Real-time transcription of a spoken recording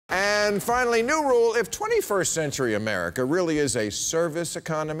And finally, new rule, if 21st century America really is a service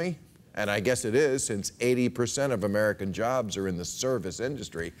economy, and I guess it is since 80% of American jobs are in the service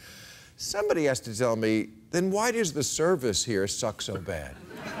industry, somebody has to tell me, then why does the service here suck so bad?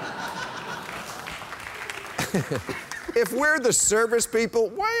 If we're the service people,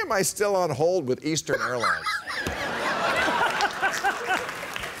 why am I still on hold with Eastern Airlines?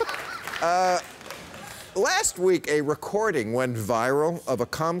 Last week, a recording went viral of a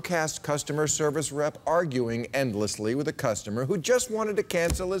Comcast customer service rep arguing endlessly with a customer who just wanted to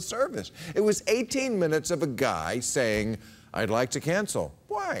cancel his service. It was 18 minutes of a guy saying, "I'd like to cancel."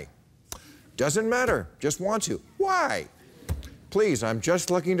 Why? Doesn't matter. Just want to. Why? Please, I'm just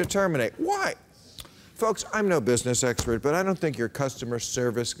looking to terminate. Why? Folks, I'm no business expert, but I don't think your customer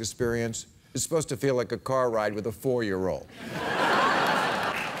service experience is supposed to feel like a car ride with a 4-year-old.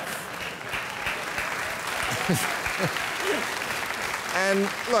 And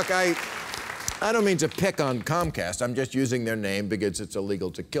look, I don't mean to pick on Comcast. I'm just using their name because it's illegal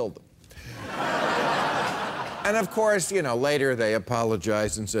to kill them. And of course, you know, later they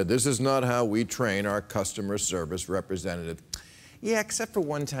apologized and said, "This is not how we train our customer service representative." Yeah, except for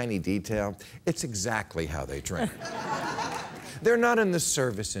one tiny detail, it's exactly how they train. They're not in the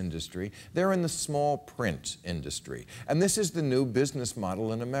service industry, they're in the small print industry. And this is the new business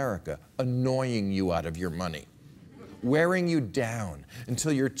model in America, annoying you out of your money, wearing you down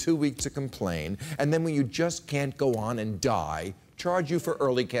until you're too weak to complain, and then when you just can't go on and die, charge you for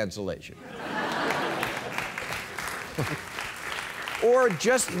early cancellation. Or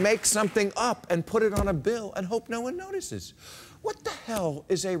just make something up and put it on a bill and hope no one notices. What the hell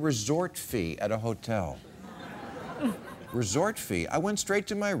is a resort fee at a hotel? Resort fee? I went straight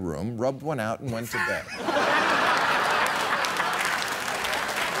to my room, rubbed one out, and went to bed.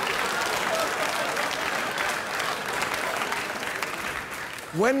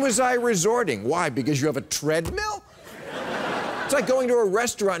 When was I resorting? Why? Because you have a treadmill? It's like going to a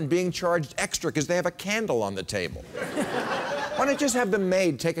restaurant and being charged extra because they have a candle on the table. Why don't I just have the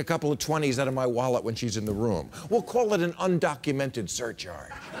maid take a couple of 20s out of my wallet when she's in the room? We'll call it an undocumented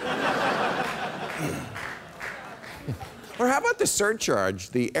surcharge. Or how about the surcharge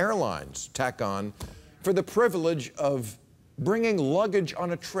the airlines tack on for the privilege of bringing luggage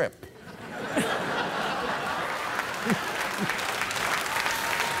on a trip?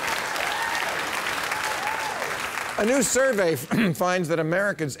 A new survey finds that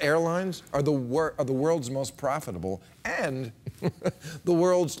America's airlines are the world's most profitable and the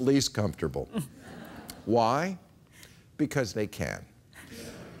world's least comfortable. Why? Because they can.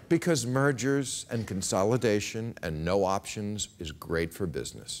 Because mergers and consolidation and no options is great for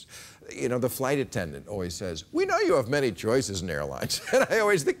business. You know, the flight attendant always says, "We know you have many choices in airlines." And I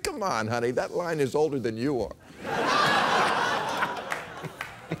always think, come on, honey, that line is older than you are.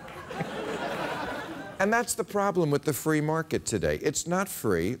 And that's the problem with the free market today. It's not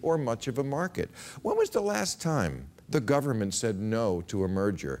free or much of a market. When was the last time the government said no to a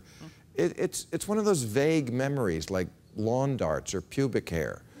merger? It's one of those vague memories like lawn darts or pubic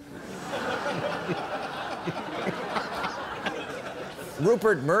hair.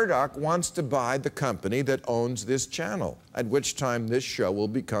 Rupert Murdoch wants to buy the company that owns this channel, at which time this show will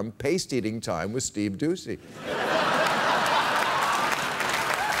become paste-eating time with Steve Doocy.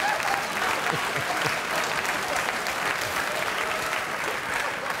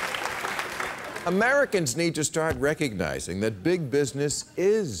 Americans need to start recognizing that big business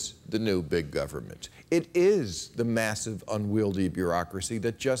is the new big government. It is the massive, unwieldy bureaucracy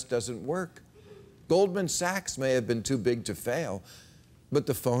that just doesn't work. Goldman Sachs may have been too big to fail, but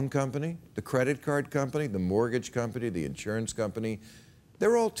the phone company, the credit card company, the mortgage company, the insurance company,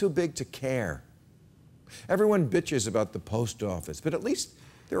 they're all too big to care. Everyone bitches about the post office, but at least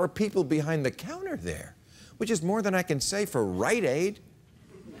there are people behind the counter there, which is more than I can say for Rite Aid.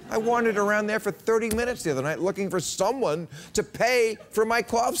 I wandered around there for 30 minutes the other night looking for someone to pay for my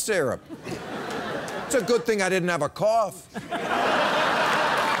cough syrup. It's a good thing I didn't have a cough.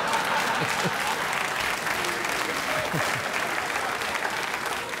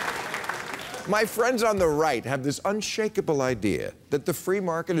 My friends on the right have this unshakable idea that the free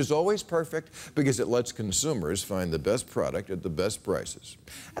market is always perfect because it lets consumers find the best product at the best prices.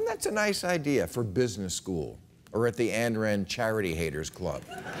 And that's a nice idea for business school or at the Ayn Rand Charity Haters Club.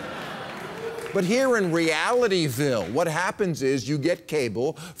 But here in Realityville, what happens is you get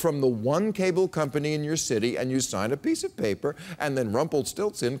cable from the one cable company in your city and you sign a piece of paper and then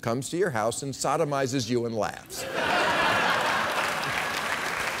Rumpelstiltskin comes to your house and sodomizes you and laughs.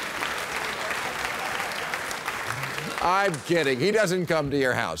 I'm kidding. He doesn't come to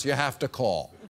your house. You have to call.